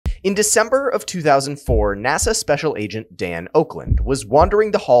In December of 2004, NASA Special Agent Dan Oakland was wandering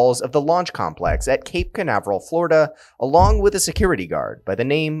the halls of the launch complex at Cape Canaveral, Florida, along with a security guard by the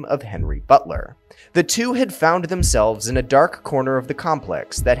name of Henry Butler. The two had found themselves in a dark corner of the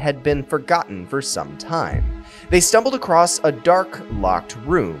complex that had been forgotten for some time. They stumbled across a dark, locked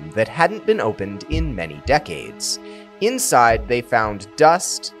room that hadn't been opened in many decades. Inside, they found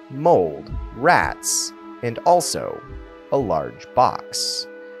dust, mold, rats, and also a large box.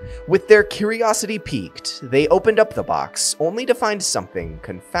 With their curiosity piqued, they opened up the box, only to find something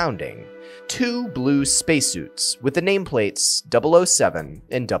confounding. Two blue spacesuits with the nameplates 007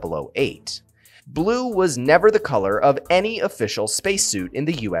 and 008. Blue was never the color of any official spacesuit in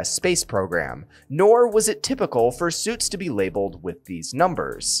the US space program, nor was it typical for suits to be labeled with these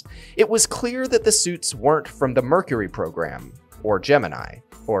numbers. It was clear that the suits weren't from the Mercury program, or Gemini,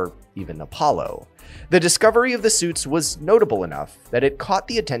 or even Apollo. The discovery of the suits was notable enough that it caught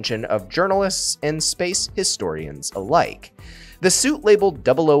the attention of journalists and space historians alike. The suit labeled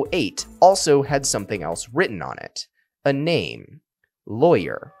 008 also had something else written on it. A name.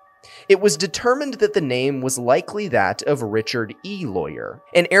 Lawyer. It was determined that the name was likely that of Richard E. Lawyer,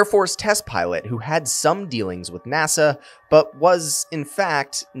 an Air Force test pilot who had some dealings with NASA, but was, in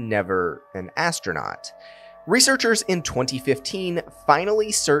fact, never an astronaut. Researchers in 2015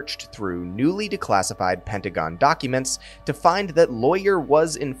 finally searched through newly declassified Pentagon documents to find that Lawyer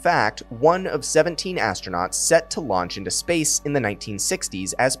was, in fact, one of 17 astronauts set to launch into space in the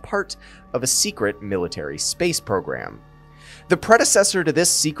 1960s as part of a secret military space program. The predecessor to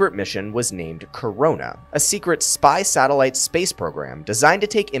this secret mission was named Corona, a secret spy satellite space program designed to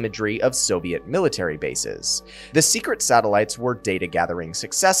take imagery of Soviet military bases. The secret satellites were data-gathering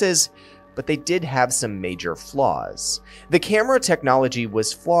successes, but they did have some major flaws. The camera technology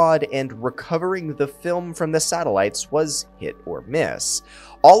was flawed, and recovering the film from the satellites was hit or miss.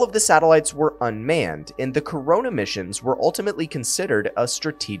 All of the satellites were unmanned, and the Corona missions were ultimately considered a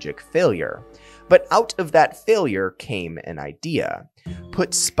strategic failure. But out of that failure came an idea.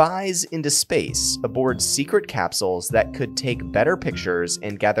 Put spies into space aboard secret capsules that could take better pictures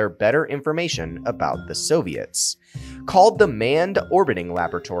and gather better information about the Soviets. Called the Manned Orbiting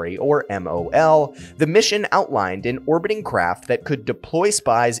Laboratory, or MOL, the mission outlined an orbiting craft that could deploy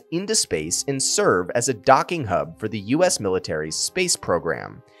spies into space and serve as a docking hub for the US military's space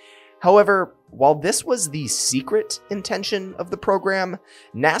program. However, while this was the secret intention of the program,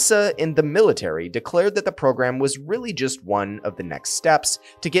 NASA and the military declared that the program was really just one of the next steps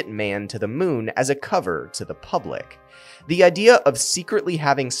to get man to the moon as a cover to the public. The idea of secretly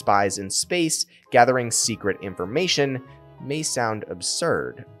having spies in space gathering secret information may sound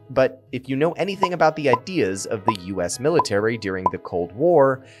absurd, but if you know anything about the ideas of the US military during the Cold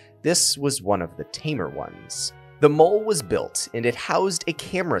War, this was one of the tamer ones. The mole was built, and it housed a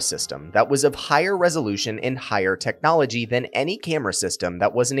camera system that was of higher resolution and higher technology than any camera system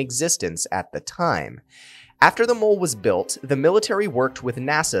that was in existence at the time. After the mole was built, the military worked with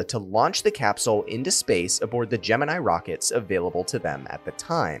NASA to launch the capsule into space aboard the Gemini rockets available to them at the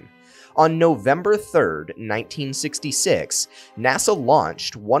time. On November 3rd, 1966, NASA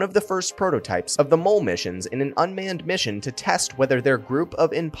launched one of the first prototypes of the mole missions in an unmanned mission to test whether their group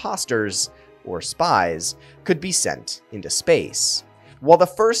of imposters, or spies, could be sent into space. While the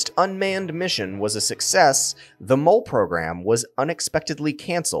first unmanned mission was a success, the mole program was unexpectedly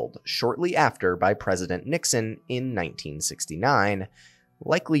canceled shortly after by President Nixon in 1969,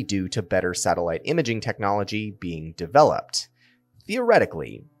 likely due to better satellite imaging technology being developed.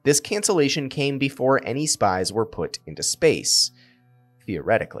 Theoretically, this cancellation came before any spies were put into space.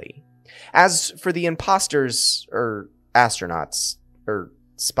 Theoretically. As for the imposters, astronauts,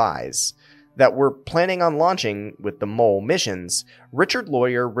 spies, that were planning on launching with the mole missions, Richard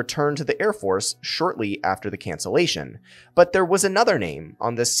Lawyer returned to the Air Force shortly after the cancellation, but there was another name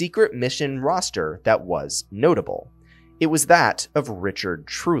on the secret mission roster that was notable. It was that of Richard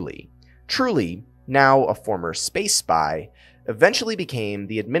Truly. Truly, now a former space spy, eventually became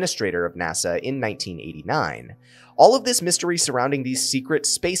the administrator of NASA in 1989. All of this mystery surrounding these secret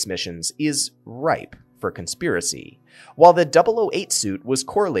space missions is ripe for conspiracy. While the 008 suit was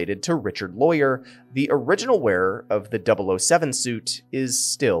correlated to Richard Lawyer, the original wearer of the 007 suit is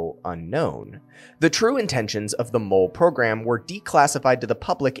still unknown. The true intentions of the mole program were declassified to the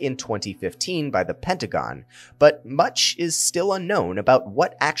public in 2015 by the Pentagon, but much is still unknown about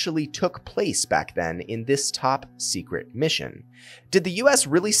what actually took place back then in this top secret mission. Did the US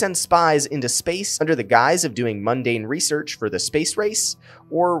really send spies into space under the guise of doing mundane research for the space race?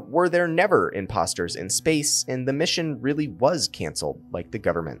 Or were there never imposters in space and the mission really was canceled like the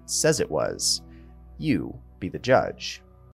government says it was? You be the judge.